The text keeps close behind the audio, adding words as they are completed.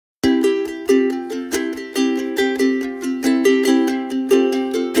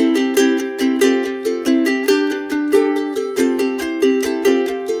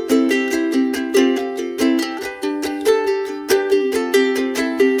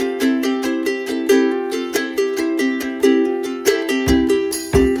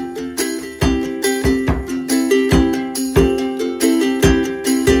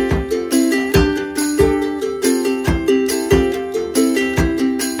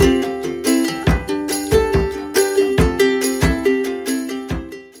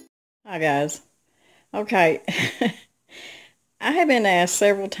Guys. Okay, I have been asked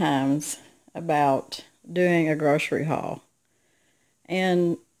several times about doing a grocery haul,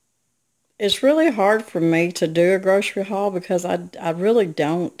 and it's really hard for me to do a grocery haul because I really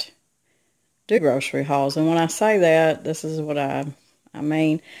don't do grocery hauls. And when I say that, this is what I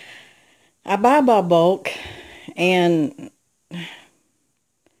mean. I buy by bulk, and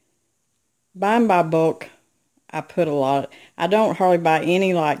buying by bulk, I put a lot. I don't hardly buy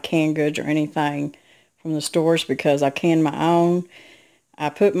any like canned goods or anything from the stores because I can my own. I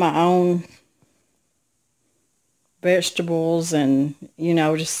put my own vegetables and,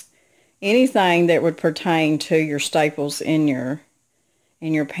 just anything that would pertain to your staples in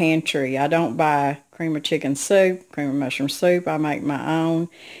your pantry. I don't buy cream of chicken soup, cream of mushroom soup. I make my own.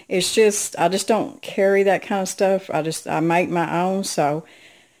 It's just, I just don't carry that kind of stuff. I make my own. So,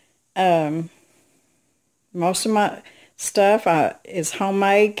 most of my stuff is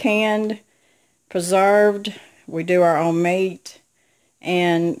homemade, canned, preserved. We do our own meat.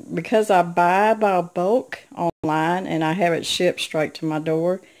 And because I buy by bulk online and I have it shipped straight to my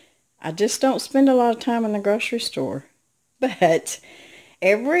door, I just don't spend a lot of time in the grocery store. But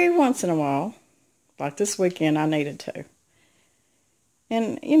every once in a while, like this weekend, I needed to.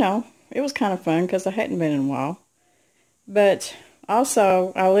 And, it was kind of fun because I hadn't been in a while. But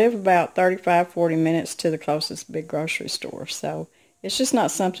also, I live about 35, 40 minutes to the closest big grocery store. So it's just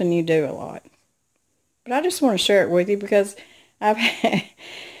not something you do a lot. But I just want to share it with you because I've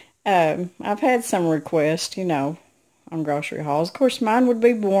had some requests, on grocery hauls. Of course, mine would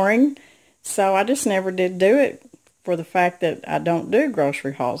be boring, so I just never did do it for the fact that I don't do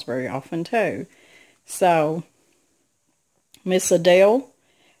grocery hauls very often, too. So, Miss Adele,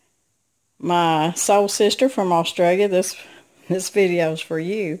 my soul sister from Australia, this video's for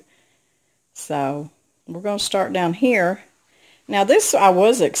you. So, we're going to start down here. Now, this I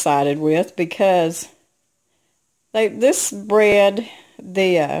was excited with because this bread,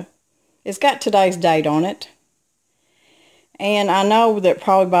 it's got today's date on it. And I know that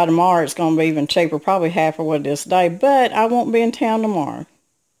probably by tomorrow it's going to be even cheaper, probably half of what it is today, but I won't be in town tomorrow.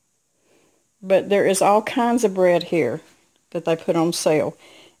 But there is all kinds of bread here that they put on sale.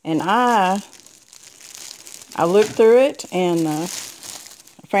 And I looked through it and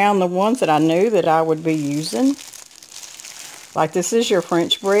found the ones that I knew that I would be using. Like this is your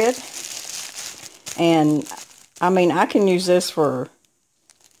French bread. And I mean, I can use this for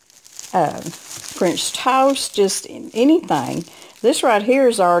French toast, just anything. This right here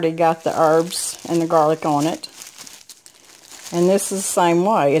has already got the herbs and the garlic on it. And this is the same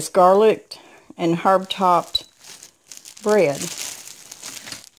way. It's garlic and herb-topped bread.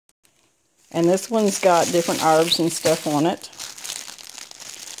 And this one's got different herbs and stuff on it.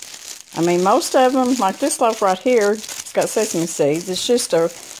 I mean, most of them, like this loaf right here, it's got sesame seeds. It's just a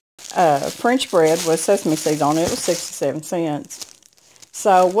French bread with sesame seeds on it. It was 67 cents.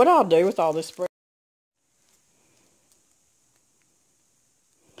 So what I'll do with all this bread,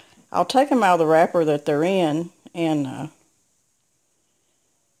 I'll take them out of the wrapper that they're in, and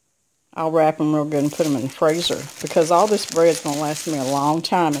I'll wrap them real good and put them in the freezer, because all this bread's going to last me a long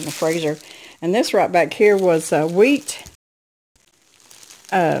time in the freezer. And this right back here was wheat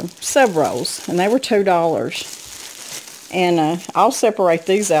sub rolls, and they were $2. And I'll separate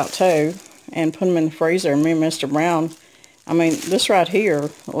these out too and put them in the freezer. And me and Mr. Brown, I mean, this right here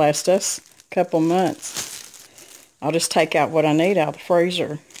lasts us a couple months. I'll just take out what I need out of the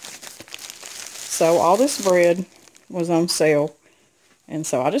freezer. So all this bread was on sale. And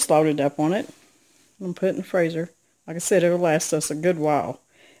so I just loaded up on it and put it in the freezer. Like I said, it'll last us a good while.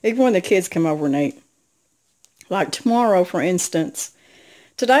 Even when the kids come over and eat. Like tomorrow, for instance,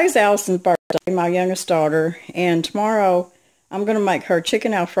 today's Allison's birthday, my youngest daughter, and tomorrow I'm going to make her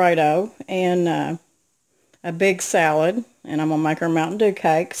chicken Alfredo and a big salad, and I'm going to make her Mountain Dew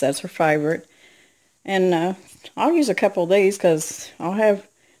cake because that's her favorite. And I'll use a couple of these because I'll have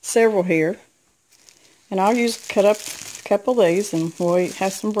several here. And I'll cut up a couple of these, and we'll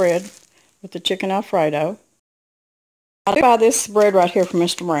have some bread with the chicken Alfredo. I buy this bread right here from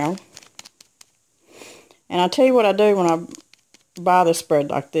Mr. Brown. And I'll tell you what I do when I buy this bread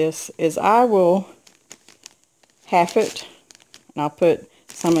like this is I will half it, and I'll put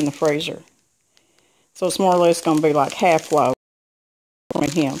some in the freezer. So it's more or less going to be like half loaf for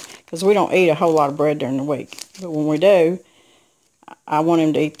him, because we don't eat a whole lot of bread during the week. But when we do, I want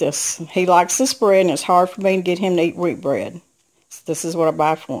him to eat this. He likes this bread, and it's hard for me to get him to eat wheat bread. So this is what I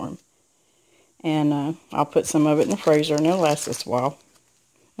buy for him. And I'll put some of it in the freezer, and it'll last us a while.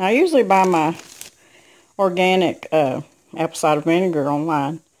 Now, I usually buy my organic apple cider vinegar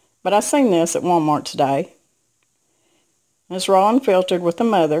online, but I seen this at Walmart today. It's raw and filtered with the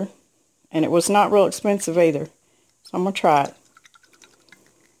mother, And it was not real expensive either. So I'm going to try it.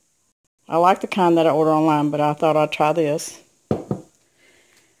 I like the kind that I order online, but I thought I'd try this.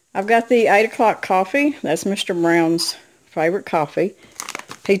 I've got the 8 o'clock coffee. That's Mr. Brown's favorite coffee.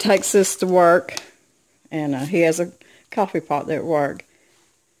 He takes this to work, and he has a coffee pot there at work.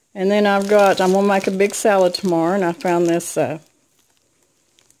 And then I'm going to make a big salad tomorrow, and I found this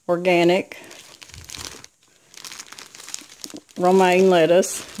organic romaine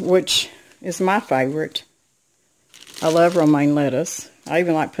lettuce, which is my favorite. I love romaine lettuce. I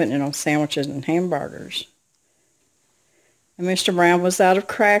even like putting it on sandwiches and hamburgers. And Mr. Brown was out of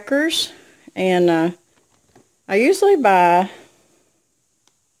crackers, and I usually buy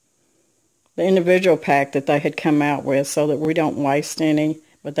the individual pack that they had come out with so that we don't waste any,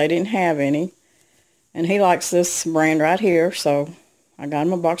 but they didn't have any. And he likes this brand right here, so I got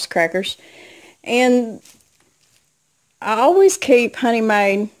him a box of crackers. And I always keep Honey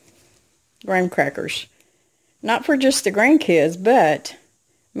Made graham crackers. Not for just the grandkids, but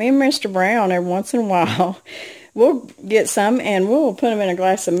me and Mr. Brown, every once in a while, we'll get some and we'll put them in a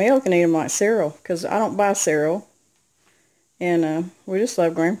glass of milk and eat them like cereal, because I don't buy cereal. And we just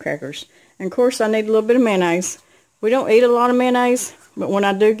love graham crackers. And of course, I need a little bit of mayonnaise. We don't eat a lot of mayonnaise, but when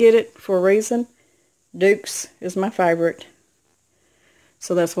I do get it for a reason, Duke's is my favorite.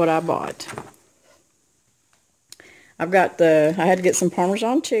 So that's what I bought. I had to get some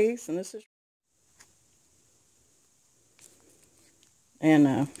Parmesan cheese, and this is,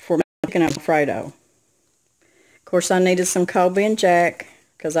 and for making Alfredo. Of course, I needed some Colby and Jack,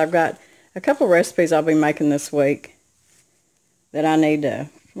 because I've got a couple recipes I'll be making this week that I need to,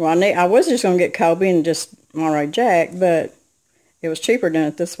 I was just going to get Colby and just Monterey Jack, but it was cheaper doing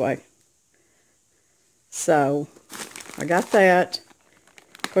it this way. So, I got that.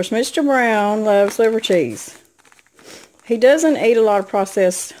 Of course, Mr. Brown loves liver cheese. He doesn't eat a lot of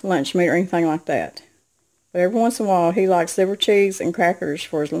processed lunch meat or anything like that. But every once in a while, he likes liver cheese and crackers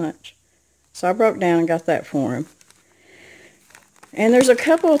for his lunch. So I broke down and got that for him. And there's a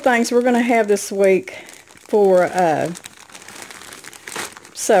couple of things we're going to have this week for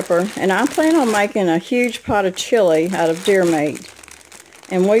supper. And I plan on making a huge pot of chili out of deer meat.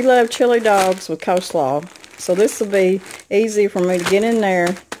 And we love chili dogs with coleslaw. So this will be easy for me to get in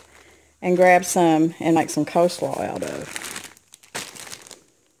there and grab some and make some coleslaw out of.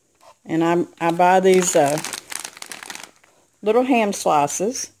 And I buy these little ham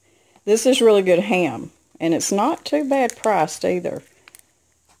slices. This is really good ham. And it's not too bad priced either.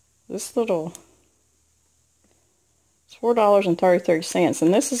 This little, it's $4.33.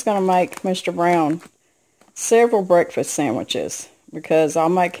 And this is going to make Mr. Brown several breakfast sandwiches. Because I'll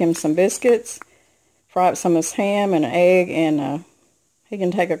make him some biscuits, fry up some of his ham and an egg, and he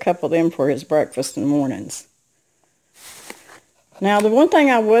can take a couple of them for his breakfast in the mornings. Now, the one thing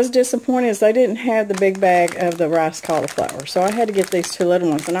I was disappointed is they didn't have the big bag of the rice cauliflower. So I had to get these two little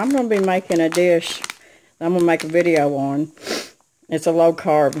ones. And I'm going to be making a dish that I'm going to make a video on. It's a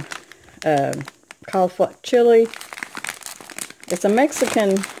low-carb cauliflower chili. It's a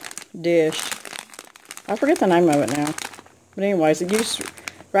Mexican dish. I forget the name of it now. But anyways, it uses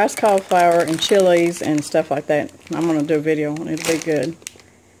rice cauliflower and chilies and stuff like that. I'm going to do a video on it. It'll be good.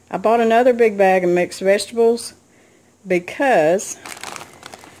 I bought another big bag of mixed vegetables because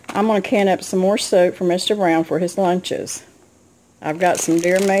I'm going to can up some more soup for Mr. Brown for his lunches. I've got some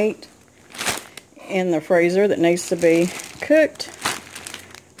deer meat in the freezer that needs to be cooked.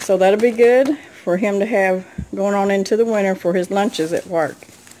 So that'll be good for him to have going on into the winter for his lunches at work.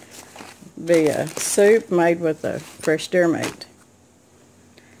 Be a soup made with the fresh deer meat.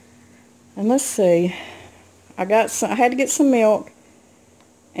 And let's see, I had to get some milk,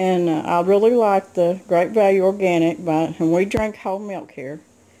 and I really like the Great Value Organic, and we drink whole milk here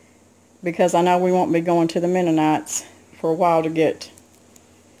because I know we won't be going to the Mennonites for a while to get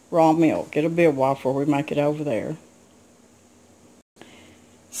raw milk. It'll be a while before we make it over there.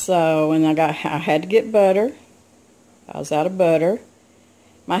 So, and I had to get butter. I was out of butter.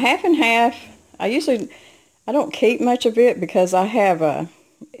 My half and half, I don't keep much of it because I have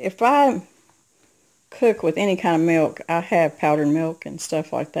if I cook with any kind of milk, I have powdered milk and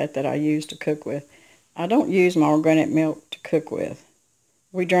stuff like that I use to cook with. I don't use my organic milk to cook with.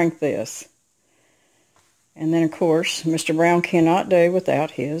 We drink this. And then, of course, Mr. Brown cannot do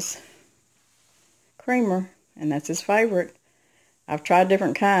without his creamer, and that's his favorite. I've tried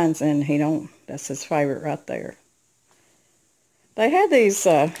different kinds, and that's his favorite right there. They had these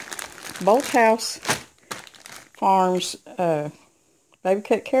Bolt House Farms baby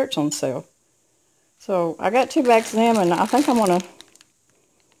cut carrots on sale. So I got 2 bags of them, and I think I'm going to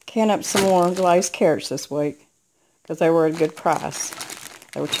can up some more glazed carrots this week because they were at a good price.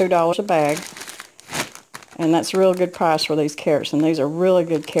 They were $2 a bag. And that's a real good price for these carrots. And these are really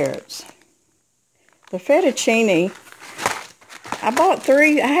good carrots. The fettuccine, I bought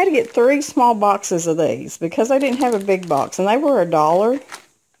 3. I had to get 3 small boxes of these because I didn't have a big box. And they were $1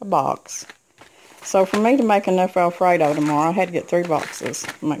 a box. So for me to make enough Alfredo tomorrow, I had to get 3 boxes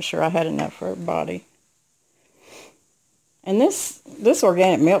to make sure I had enough for everybody. And this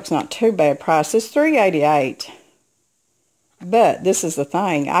organic milk's not too bad price. It's $3.88. But this is the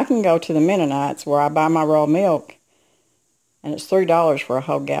thing. I can go to the Mennonites where I buy my raw milk, and it's $3 for a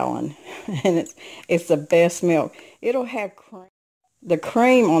whole gallon. And it's the best milk. It'll have cream. The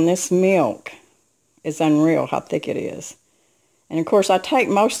cream on this milk is unreal how thick it is. And of course I take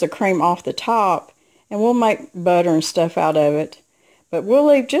most of the cream off the top, and we'll make butter and stuff out of it. But we'll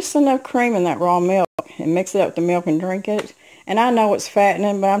leave just enough cream in that raw milk and mix it up with the milk and drink it. And I know it's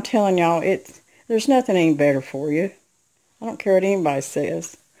fattening, but I'm telling y'all, there's nothing any better for you. I don't care what anybody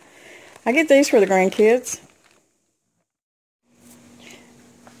says. I get these for the grandkids.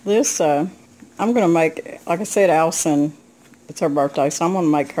 This, I'm going to make, like I said, Allison, it's her birthday, so I'm going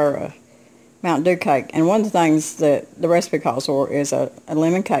to make her a Mountain Dew cake. And one of the things that the recipe calls for is a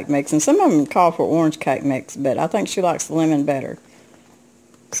lemon cake mix. And some of them call for orange cake mix, but I think she likes the lemon better.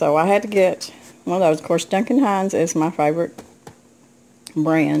 So I had to get one of those. Of course, Duncan Hines is my favorite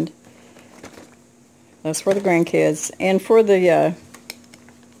brand. That's for the grandkids. And for the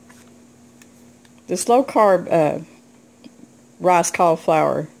this low-carb rice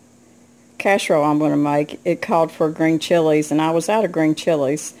cauliflower casserole I'm going to make, it called for green chilies, and I was out of green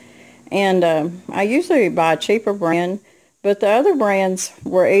chilies. And I usually buy a cheaper brand, but the other brands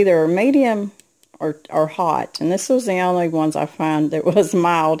were either medium or hot. And this was the only ones I found that was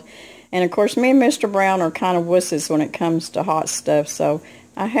mild. And of course, me and Mr. Brown are kind of wusses when it comes to hot stuff, so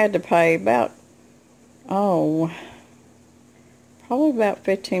I had to pay about, probably about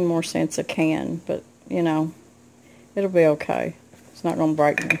 15 more cents a can, but, you know, it'll be okay. It's not going to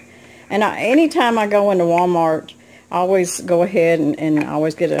break me. And anytime I go into Walmart, I always go ahead and I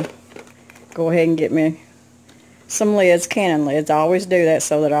always go ahead and get me some lids, cannon lids. I always do that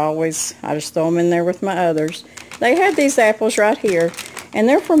so that I just throw them in there with my others. They had these apples right here, and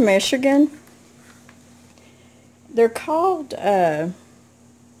they're from Michigan. They're called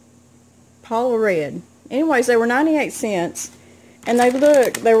Paula Red. Anyways, they were 98 cents, and they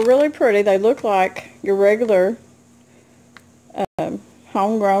were really pretty. They look like your regular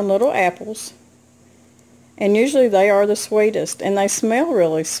homegrown little apples, and usually they are the sweetest, and they smell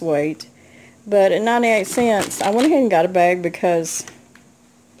really sweet. But at 98 cents, I went ahead and got a bag because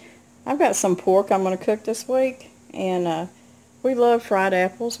I've got some pork I'm going to cook this week, and we love fried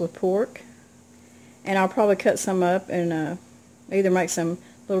apples with pork. And I'll probably cut some up and either make some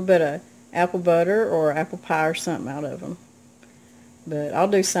little bit of apple butter or apple pie or something out of them. But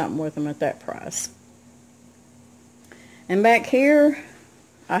I'll do something with them at that price. And back here,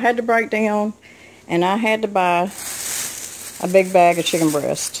 I had to break down, and I had to buy a big bag of chicken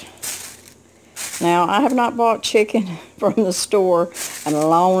breast. Now, I have not bought chicken from the store in a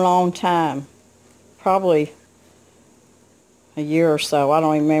long, long time. Probably a year or so, I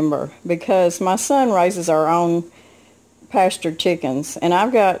don't remember. Because my son raises our own pastured chickens. And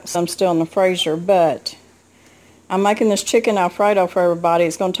I've got some still in the freezer, but I'm making this chicken Alfredo for everybody.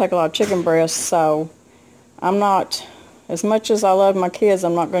 It's going to take a lot of chicken breast, so I'm not, as much as I love my kids,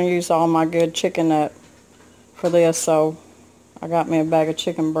 I'm not going to use all my good chicken up for this. So I got me a bag of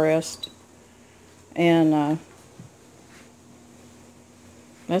chicken breast. And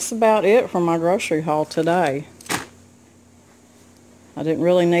that's about it for my grocery haul today. I didn't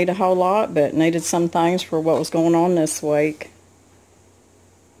really need a whole lot, but needed some things for what was going on this week.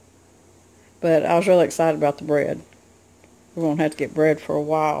 But I was really excited about the bread. We won't have to get bread for a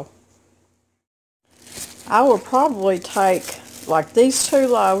while. I will probably take, like these 2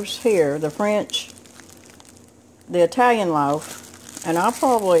 loaves here, the French, the Italian loaf, and I'll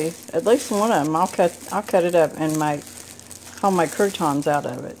probably, at least one of them, I'll cut it up and make homemade croutons out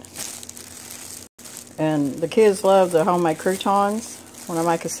of it. And the kids love the homemade croutons when I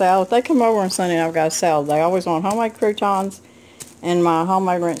make a salad. If they come over on Sunday and I've got a salad, they always want homemade croutons and my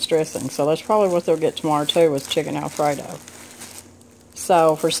homemade ranch dressing. So that's probably what they'll get tomorrow too, with chicken Alfredo.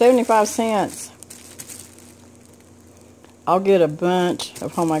 So for 75 cents, I'll get a bunch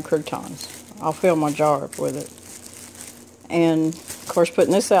of homemade croutons. I'll fill my jar up with it. And of course,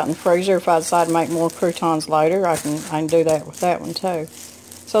 putting this out in the freezer, if I decide to make more croutons later, I can do that with that one too.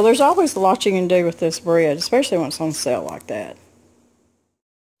 So there's always a lot you can do with this bread, especially when it's on sale like that.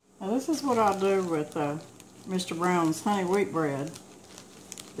 Now this is what I'll do with Mr. Brown's honey wheat bread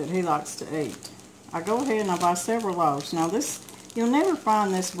that he likes to eat. I go ahead and I buy several loaves. Now this You'll never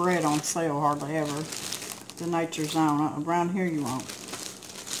find this bread on sale, hardly ever. The Nature's Own. Around here you won't.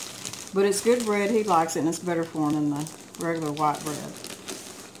 But it's good bread. He likes it, and it's better for him than the regular white bread.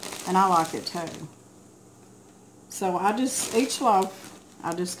 And I like it too. So each loaf,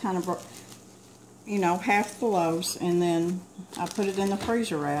 I just kind of, you know, half the loaves, and then I put it in the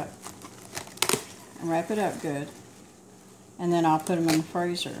freezer wrap. And wrap it up good. And then I'll put them in the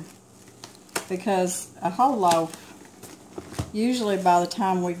freezer. Because a whole loaf, usually by the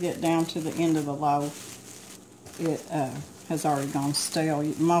time we get down to the end of the loaf, it has already gone stale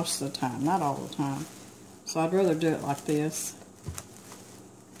most of the time, not all the time. So I'd rather do it like this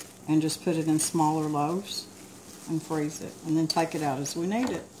and just put it in smaller loaves and freeze it, and then take it out as we need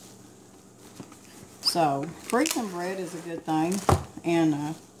it. So freezing bread is a good thing,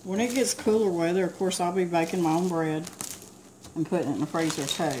 and when it gets cooler weather, of course, I'll be baking my own bread and putting it in the freezer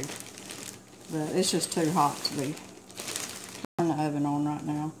too. But it's just too hot to be turning the oven on right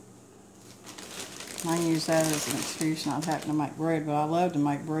now. I can use that as an excuse not having to make bread, but I love to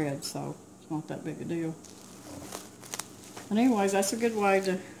make bread, so it's not that big a deal. But anyways, that's a good way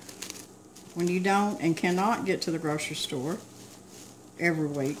to, when you don't and cannot get to the grocery store every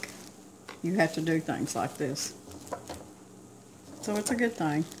week, you have to do things like this. So it's a good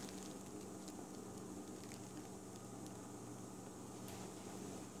thing.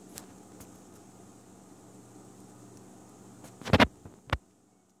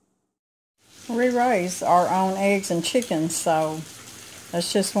 We raise our own eggs and chickens, so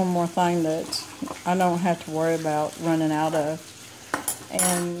that's just one more thing that I don't have to worry about running out of.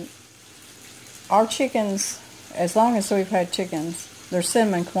 And our chickens, as long as we've had chickens, they're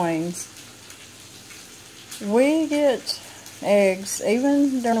cinnamon queens. We get eggs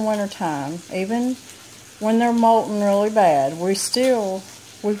even during the winter time, even when they're molting really bad.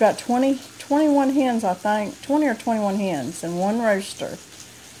 We've got 21 hens, I think, 20 or 21 hens and one rooster.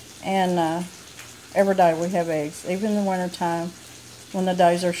 And every day we have eggs. Even in the winter time, when the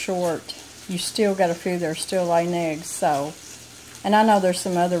days are short, you still got a few that are still laying eggs. So, and I know there's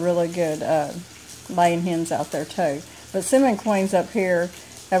some other really good laying hens out there too. But cinnamon queens up here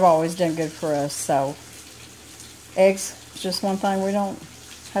have always done good for us. So, eggs is just one thing we don't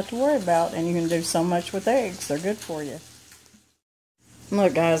have to worry about, and you can do so much with eggs. They're good for you.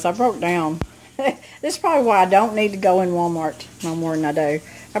 Look, guys, I broke down. This is probably why I don't need to go in Walmart no more than I do.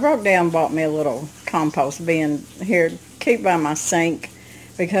 I broke down and bought me a little compost bin here to keep by my sink,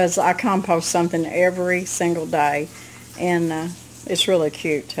 because I compost something every single day, and it's really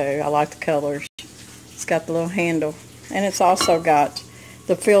cute too. I like the colors. It's got the little handle, and it's also got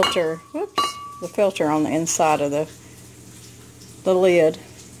the filter. Whoops, the filter on the inside of the lid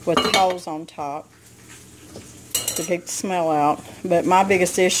with the holes on top to keep the smell out. But my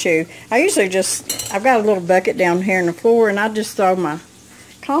biggest issue, I've got a little bucket down here in the floor, and I just throw my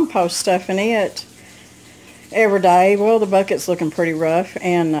compost stuff in it every day. Well, the bucket's looking pretty rough,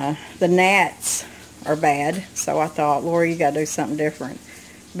 and the gnats are bad, so I thought, Lori, you gotta do something different.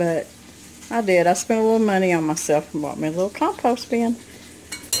 But I did. I spent a little money on myself and bought me a little compost bin.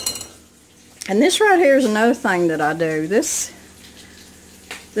 And this right here is another thing that I do. This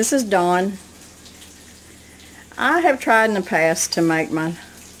is Dawn. I have tried in the past to make my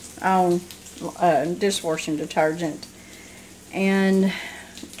own dishwashing detergent, and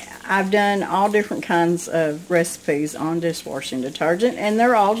I've done all different kinds of recipes on dishwashing detergent, and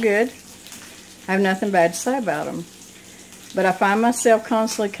they're all good. I have nothing bad to say about them. But I find myself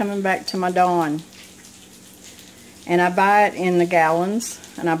constantly coming back to my Dawn. And I buy it in the gallons,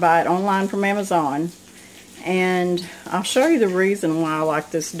 and I buy it online from Amazon. And I'll show you the reason why I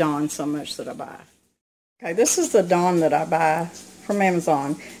like this Dawn so much that I buy. Okay, this is the Dawn that I buy from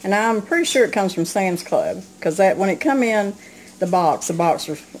Amazon. And I'm pretty sure it comes from Sam's Club, because when it come in the box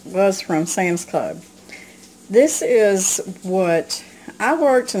was from Sam's Club. This is what I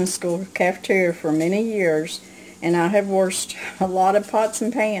worked in the school cafeteria for many years, and I have washed a lot of pots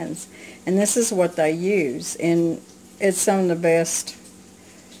and pans, and this is what they use, and it's some of the best.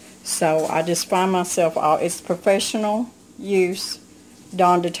 So I just find myself, it's professional use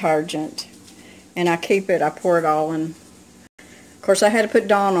Dawn detergent, and I pour it all in. Of course, I had to put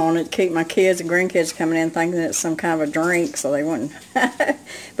Dawn on it to keep my kids and grandkids coming in thinking it's some kind of a drink, so they wouldn't.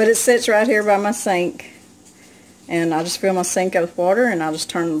 But it sits right here by my sink, and I just fill my sink up with water, and I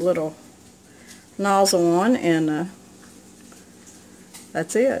just turn the little nozzle on, and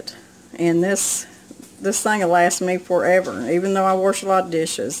that's it. And this thing will last me forever. Even though I wash a lot of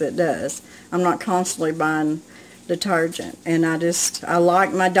dishes, it does. I'm not constantly buying detergent, and I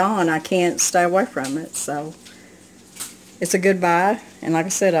like my Dawn. I can't stay away from it, so it's a good buy, and like I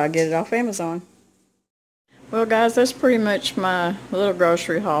said, I get it off Amazon. Well, guys, that's pretty much my little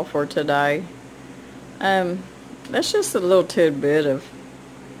grocery haul for today. That's just a little tidbit of,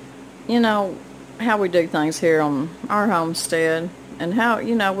 how we do things here on our homestead, and how,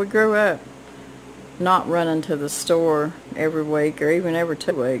 we grew up not running to the store every week or even every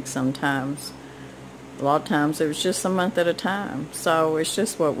 2 weeks sometimes. A lot of times it was just a month at a time. So it's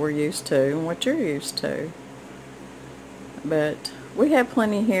just what we're used to and what you're used to. But we have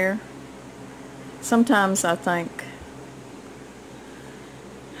plenty here. Sometimes I think,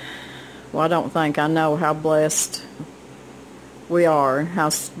 well, I know how blessed we are,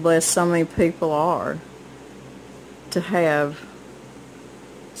 how blessed so many people are to have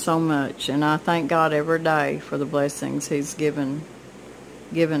so much. And I thank God every day for the blessings He's given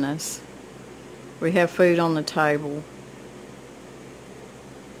us. We have food on the table.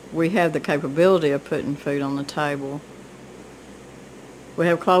 We have the capability of putting food on the table. We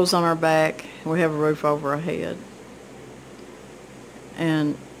have clothes on our back. We have a roof over our head.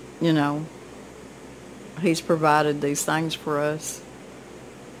 And, He's provided these things for us.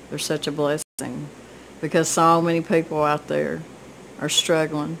 They're such a blessing because so many people out there are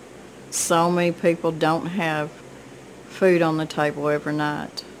struggling. So many people don't have food on the table every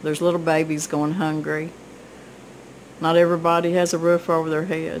night. There's little babies going hungry. Not everybody has a roof over their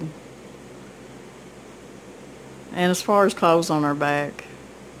head. And as far as clothes on our back,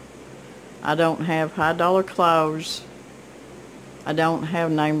 I don't have high-dollar clothes. I don't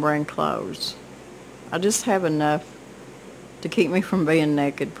have name-brand clothes. I just have enough to keep me from being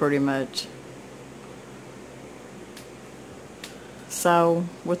naked, pretty much. So,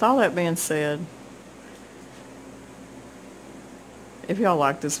 with all that being said, if y'all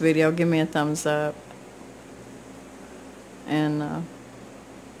like this video, give me a thumbs up. And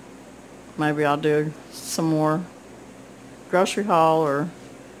maybe I'll do some more grocery haul or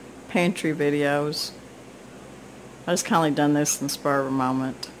pantry videos. I just kind of done this in the spur of a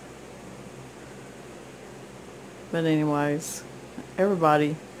moment. But anyways,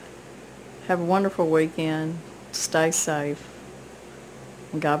 everybody have a wonderful weekend. Stay safe.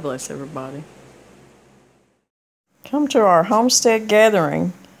 And God bless everybody. Come to our homestead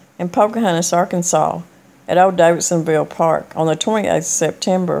gathering in Pocahontas, Arkansas at Old Davidsonville Park on the 28th of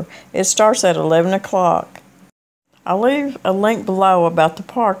September. It starts at 11 o'clock. I'll leave a link below about the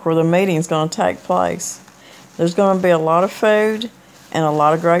park where the meeting is going to take place. There's going to be a lot of food and a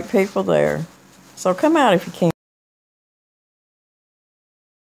lot of great people there. So come out if you can.